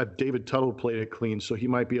 David Tuttle played it clean, so he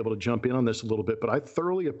might be able to jump in on this a little bit. But I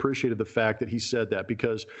thoroughly appreciated the fact that he said that,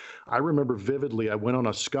 because I remember vividly, I went on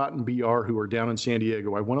a Scott and BR, who are down in San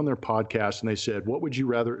Diego. I went on their podcast, and they said, what would you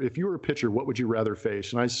rather, if you were a pitcher, what would you rather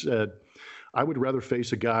face? And I said, I would rather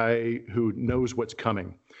face a guy who knows what's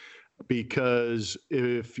coming. Because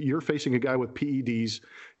if you're facing a guy with PEDs,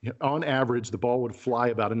 on average, the ball would fly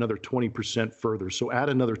about another 20% further. So add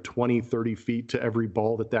another 20, 30 feet to every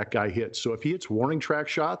ball that guy hits. So if he hits warning track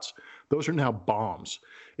shots, those are now bombs.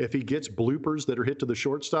 If he gets bloopers that are hit to the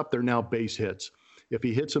shortstop, they're now base hits. If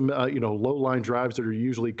he hits them, low line drives that are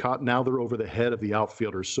usually caught, now they're over the head of the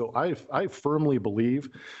outfielders. So I firmly believe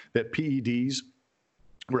that PEDs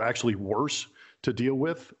were actually worse to deal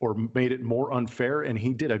with, or made it more unfair. And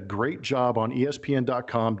he did a great job on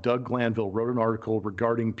ESPN.com. Doug Glanville wrote an article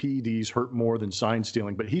regarding PEDs hurt more than sign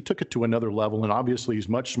stealing, but he took it to another level. And obviously he's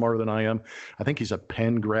much smarter than I am. I think he's a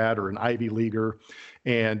Penn grad or an Ivy Leaguer.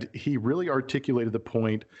 And he really articulated the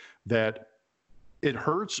point that it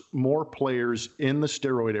hurts more players in the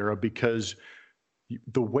steroid era because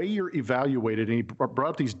the way you're evaluated, and he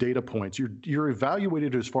brought up these data points, you're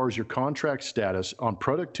evaluated as far as your contract status on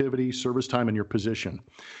productivity, service time, and your position.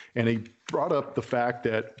 And he brought up the fact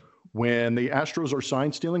that when the Astros are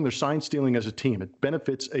sign stealing, they're sign stealing as a team. It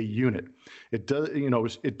benefits a unit. It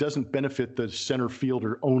doesn't benefit the center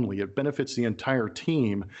fielder only. It benefits the entire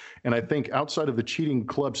team. And I think outside of the cheating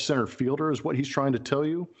club center fielder is what he's trying to tell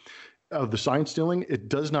you. Of the sign stealing, it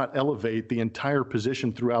does not elevate the entire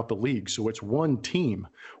position throughout the league. So it's one team,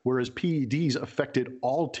 whereas PEDs affected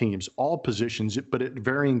all teams, all positions, but at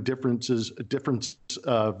varying difference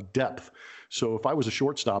of depth. So if I was a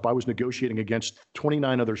shortstop, I was negotiating against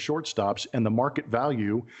 29 other shortstops, and the market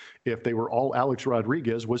value, if they were all Alex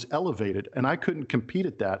Rodriguez, was elevated, and I couldn't compete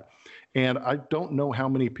at that. And I don't know how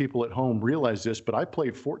many people at home realize this, but I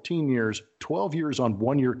played 14 years, 12 years on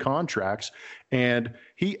one-year contracts, and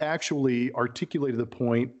he actually articulated the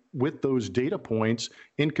point with those data points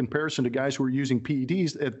in comparison to guys who were using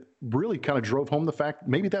PEDs. It really kind of drove home the fact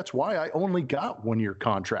maybe that's why I only got one-year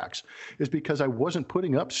contracts, is because I wasn't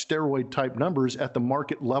putting up steroid-type numbers at the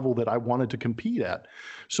market level that I wanted to compete at.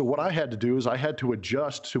 So what I had to do is I had to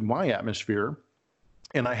adjust to my atmosphere,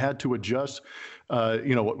 and I had to adjust,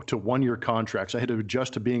 to one-year contracts. I had to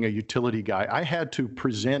adjust to being a utility guy. I had to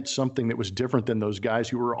present something that was different than those guys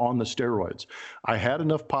who were on the steroids. I had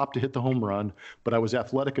enough pop to hit the home run, but I was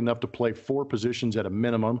athletic enough to play 4 positions at a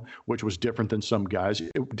minimum, which was different than some guys.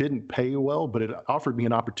 It didn't pay well, but it offered me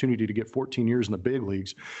an opportunity to get 14 years in the big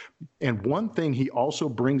leagues. And one thing he also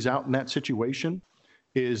brings out in that situation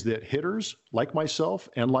is that hitters like myself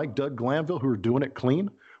and like Doug Glanville, who are doing it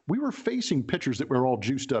clean, we were facing pitchers that were all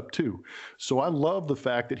juiced up too. So I love the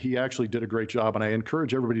fact that he actually did a great job, and I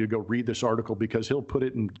encourage everybody to go read this article because he'll put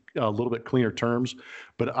it in a little bit cleaner terms.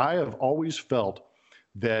 But I have always felt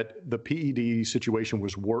that the PED situation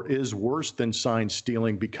is worse than sign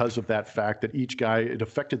stealing because of that fact that each guy, it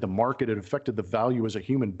affected the market, it affected the value as a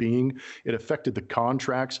human being, it affected the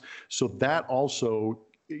contracts. So that also,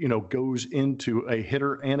 goes into a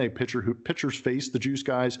hitter and a pitcher who pitchers face the juice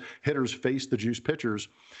guys, hitters face the juice pitchers.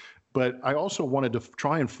 But I also wanted to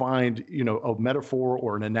try and find, a metaphor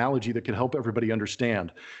or an analogy that could help everybody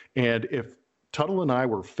understand. And if Tuttle and I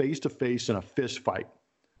were face to face in a fist fight,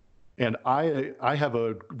 and I have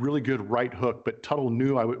a really good right hook, but Tuttle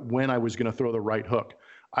knew when I was going to throw the right hook.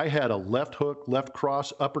 I had a left hook, left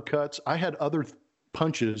cross, uppercuts. I had other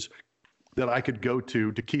punches that I could go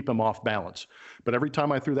to keep him off balance. But every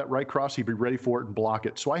time I threw that right cross, he'd be ready for it and block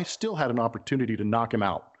it. So I still had an opportunity to knock him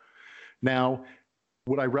out. Now,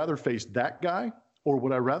 would I rather face that guy, or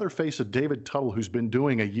would I rather face a David Tuttle who's been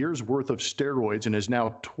doing a year's worth of steroids and is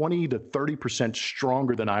now 20 to 30%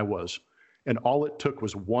 stronger than I was? And all it took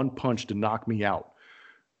was one punch to knock me out.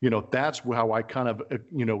 That's how I kind of,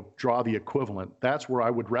 draw the equivalent. That's where I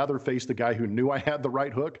would rather face the guy who knew I had the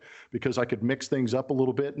right hook because I could mix things up a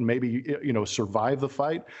little bit and maybe, survive the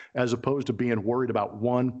fight, as opposed to being worried about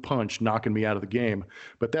one punch knocking me out of the game.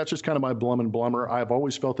 But that's just kind of my blum and blummer. I've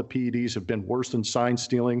always felt that PEDs have been worse than sign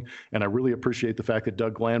stealing. And I really appreciate the fact that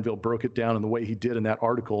Doug Glanville broke it down in the way he did in that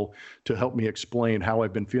article to help me explain how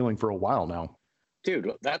I've been feeling for a while now.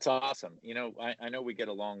 Dude, that's awesome. I know we get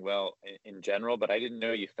along well in general, but I didn't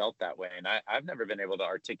know you felt that way. And I've never been able to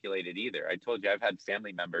articulate it either. I told you I've had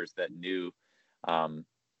family members that knew,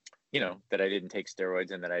 that I didn't take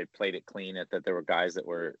steroids and that I played it clean, that there were guys that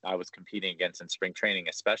I was competing against in spring training,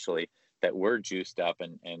 especially, that were juiced up.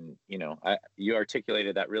 And you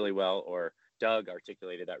articulated that really well, or Doug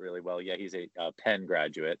articulated that really well. Yeah, he's a Penn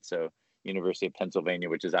graduate. So University of Pennsylvania,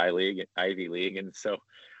 which is Ivy League. And so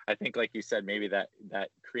I think, like you said, maybe that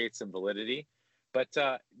creates some validity. But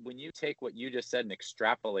when you take what you just said and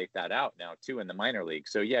extrapolate that out now too in the minor league.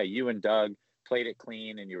 So yeah, you and Doug played it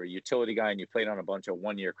clean and you were a utility guy and you played on a bunch of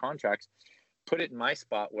one-year contracts. Put it in my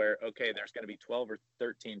spot where, okay, there's going to be 12 or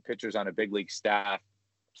 13 pitchers on a big league staff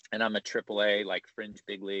and I'm a AAA, like fringe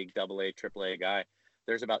big league, AA, AAA guy.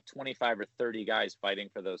 There's about 25 or 30 guys fighting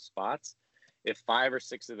for those spots. If 5 or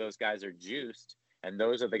 6 of those guys are juiced, and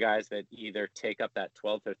those are the guys that either take up that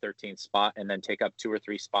 12th or 13th spot and then take up 2 or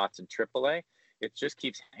 3 spots in AAA, it just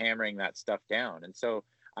keeps hammering that stuff down. And so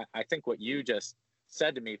I think what you just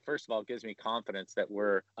said to me, first of all, gives me confidence that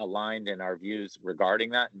we're aligned in our views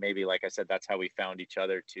regarding that. And maybe, like I said, that's how we found each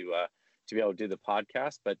other to be able to do the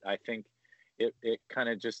podcast. But I think it kind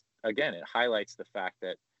of just, again, it highlights the fact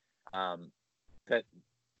that that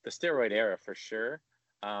the steroid era for sure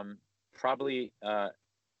probably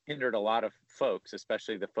hindered a lot of folks,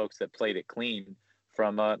 especially the folks that played it clean,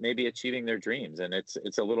 from maybe achieving their dreams. And it's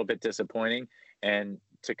a little bit disappointing. And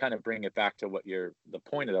to kind of bring it back to what the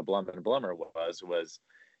point of the Blum and Blummer was,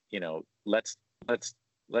 let's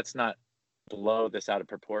not blow this out of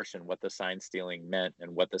proportion, what the sign stealing meant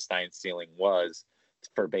and what the sign stealing was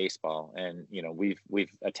for baseball. And,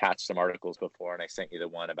 we've attached some articles before, and I sent you the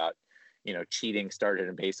one about, cheating started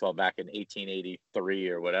in baseball back in 1883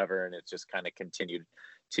 or whatever. And it's just kind of continued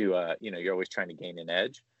to, you're always trying to gain an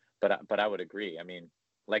edge. But I would agree. I mean,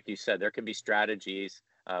 like you said, there can be strategies.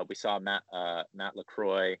 We saw Matt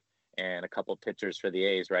LaCroix and a couple of pitchers for the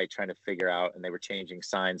A's, right, trying to figure out, and they were changing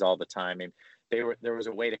signs all the time. And there was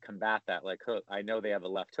a way to combat that. Like, I know they have a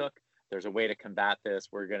left hook. There's a way to combat this.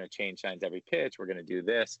 We're going to change signs every pitch. We're going to do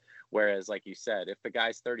this. Whereas, like you said, if the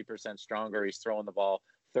guy's 30% stronger, he's throwing the ball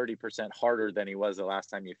 30% harder than he was the last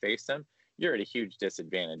time you faced him, you're at a huge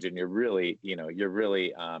disadvantage. And you're really,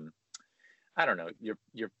 I don't know,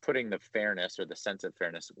 you're putting the fairness or the sense of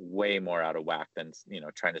fairness way more out of whack than,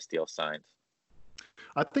 trying to steal signs.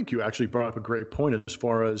 I think you actually brought up a great point as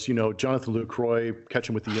far as, Jonathan Lucroy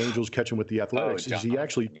catching with the Angels, catching with the Athletics. He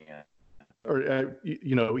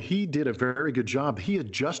did a very good job. He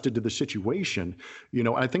adjusted to the situation.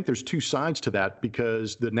 I think there's two sides to that,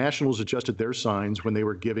 because the Nationals adjusted their signs when they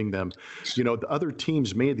were giving them. The other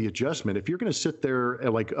teams made the adjustment. If you're going to sit there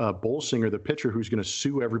like Bolsinger, the pitcher who's going to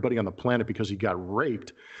sue everybody on the planet because he got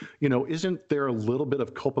raped, isn't there a little bit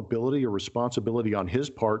of culpability or responsibility on his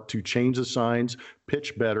part to change the signs,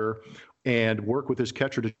 pitch better, and work with his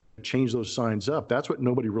catcher to change those signs up? That's what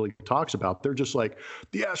nobody really talks about. They're just like,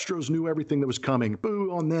 the Astros knew everything that was coming.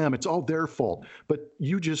 Boo on them. It's all their fault. But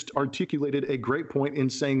you just articulated a great point in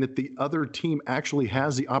saying that the other team actually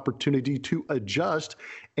has the opportunity to adjust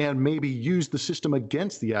and maybe use the system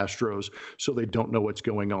against the Astros so they don't know what's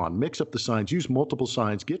going on. Mix up the signs, use multiple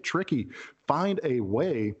signs, get tricky, find a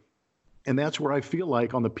way And that's where I feel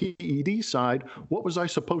like on the PED side, what was I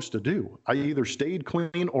supposed to do? I either stayed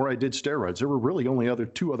clean or I did steroids. There were really only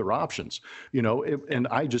two other options, and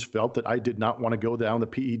I just felt that I did not want to go down the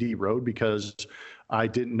PED road because I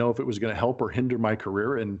didn't know if it was going to help or hinder my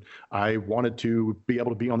career. And I wanted to be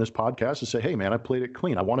able to be on this podcast and say, hey, man, I played it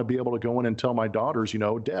clean. I want to be able to go in and tell my daughters,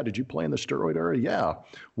 Dad, did you play in the steroid era? Yeah.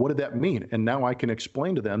 What did that mean? And now I can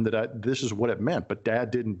explain to them that this is what it meant, but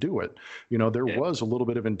Dad didn't do it. There was a little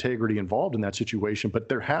bit of integrity involved in that situation, but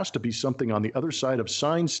there has to be something on the other side of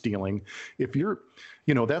sign stealing. If you're,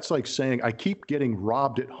 that's like saying I keep getting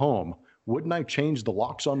robbed at home. Wouldn't I change the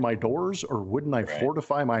locks on my doors, or wouldn't I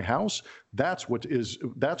fortify my house? That's what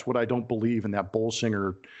I don't believe in that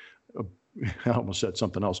Bolsinger. I almost said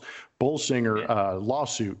something else. Bolsinger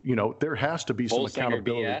lawsuit. There has to be some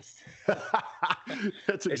accountability.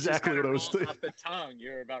 That's exactly what I was thinking. Off the tongue,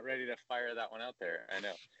 you're about ready to fire that one out there. I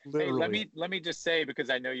know. Literally. Hey, let me just say,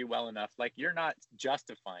 because I know you well enough. Like, you're not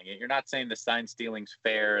justifying it. You're not saying the sign stealing's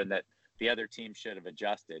fair and that the other team should have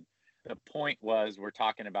adjusted. The point was, we're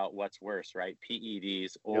talking about what's worse, right?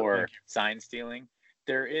 PEDs or sign stealing.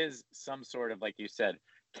 There is some sort of, like you said,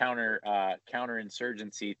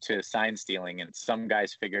 counterinsurgency to sign stealing, and some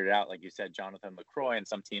guys figured it out. Like you said, Jonathan LaCroix, and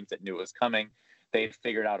some teams that knew it was coming, they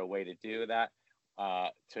figured out a way to do that,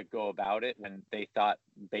 to go about it when they thought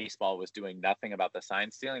baseball was doing nothing about the sign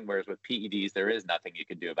stealing. Whereas with PEDs, there is nothing you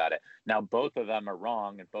can do about it. Now, both of them are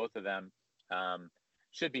wrong, and both of them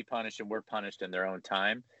should be punished, and were punished in their own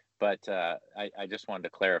time. But I just wanted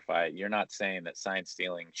to clarify, you're not saying that sign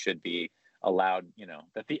stealing should be allowed,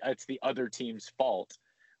 that it's the other team's fault.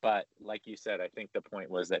 But like you said, I think the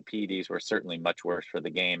point was that PEDs were certainly much worse for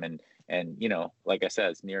the game. And like I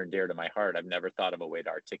said, it's near and dear to my heart. I've never thought of a way to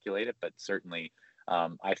articulate it, but certainly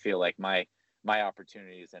I feel like my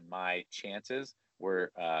opportunities and my chances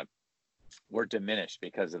were diminished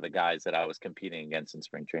because of the guys that I was competing against in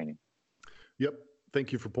spring training. Yep.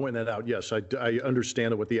 Thank you for pointing that out. Yes, I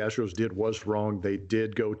understand that what the Astros did was wrong. They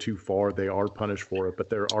did go too far. They are punished for it, but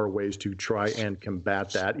there are ways to try and combat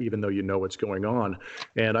that, even though you know what's going on.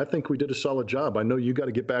 And I think we did a solid job. I know you got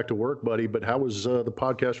to get back to work, buddy, but how was the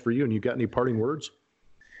podcast for you? And you got any parting words?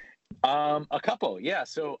 A couple, yeah.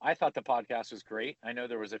 So I thought the podcast was great. I know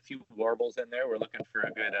there was a few warbles in there. We're looking for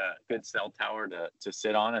a good cell tower to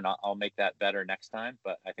sit on, and I'll make that better next time.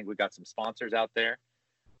 But I think we got some sponsors out there.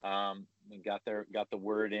 We got the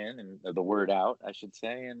word in, and the word out, I should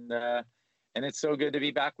say. And it's so good to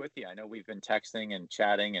be back with you. I know we've been texting and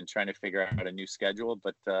chatting and trying to figure out a new schedule,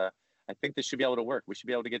 but I think this should be able to work. We should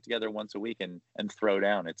be able to get together once a week and throw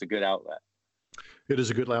down. It's a good outlet. It is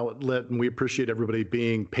a good outlet, and we appreciate everybody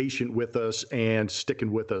being patient with us and sticking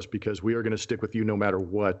with us, because we are going to stick with you no matter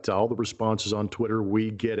what. All the responses on Twitter,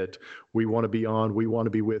 we get it. We want to be on, we want to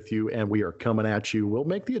be with you, and we are coming at you. We'll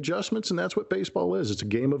make the adjustments, and that's what baseball is. It's a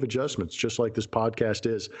game of adjustments, just like this podcast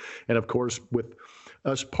is. And of course, with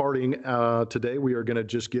us parting today, we are going to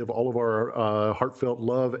just give all of our heartfelt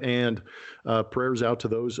love and prayers out to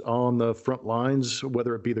those on the front lines,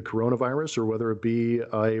 whether it be the coronavirus or whether it be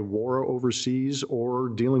a war overseas or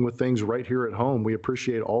dealing with things right here at home. We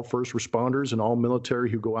appreciate all first responders and all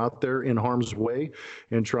military who go out there in harm's way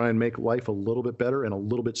and try and make life a little bit better and a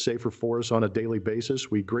little bit safer for us on a daily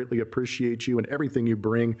basis. We greatly appreciate you and everything you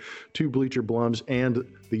bring to Bleacher Blums and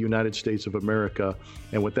the United States of America.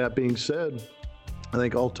 And with that being said, I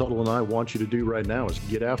think all Tuttle and I want you to do right now is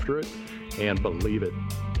get after it and believe it.